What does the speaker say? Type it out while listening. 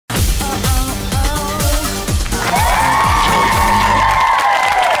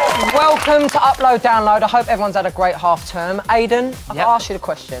Welcome to Upload Download. I hope everyone's had a great half term. Aidan, I've asked you the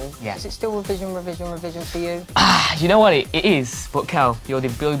question. Yeah. Is it still revision for you? You know what? It is. But Kel, you'll be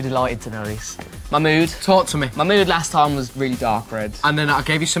delighted to know this. My mood. Talk to me. My mood last time was really dark red. And then I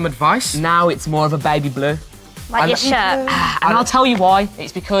gave you some advice. Now it's more of a baby blue. Like your shirt. And I'll tell you why.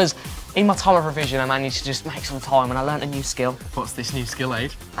 It's because in my time of revision, I managed to just make some time and I learnt a new skill. What's this new skill,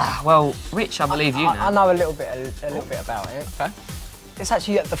 Aid? Well, Rich, I believe you know. I know a little bit about it. Okay. It's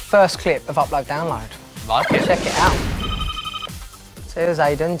actually the first clip of Upload Download. Like it? Check it out. So here's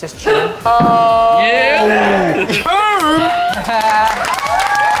Aidan, just chilling. Oh! Yeah!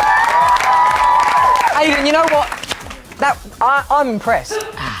 Aidan, you know what? I'm impressed.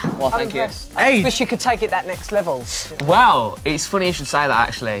 Well, thank you. I wish you could take it that next level. Well, it's funny you should say that,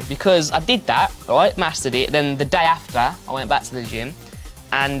 actually, because I did that, right, mastered it, then the day after, I went back to the gym,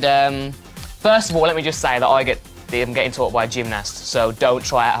 and first of all, let me just say that I'm getting taught by a gymnast, so don't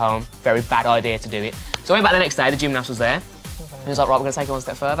try it at home. Very bad idea to do it. So I went back the next day, the gymnast was there. He was like, right, we're going to take it one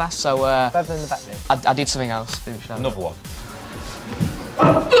step further, so... Further than the back then? I did something else. Another one.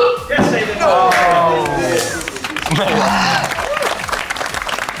 Yes,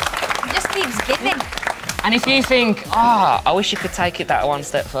 It just keeps giving. And if you think, I wish you could take it that one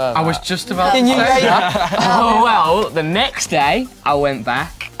step further. I was just about to say that. Oh, well, the next day, I went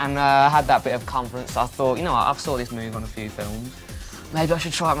back and had that bit of confidence. I thought, you know what, I've saw this move on a few films. Maybe I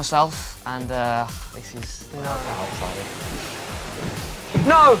should try it myself, and this is...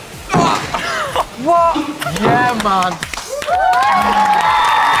 No! What? Yeah, man.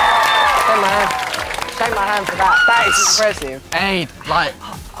 Shake my hand for that. That is impressive. Aid, like,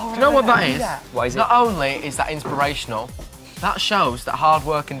 do you know what that is? What is it? Not only is that inspirational, that shows that hard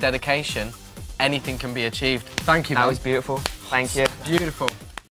work and dedication, anything can be achieved. Thank you, man. That was beautiful. Thank you. Beautiful.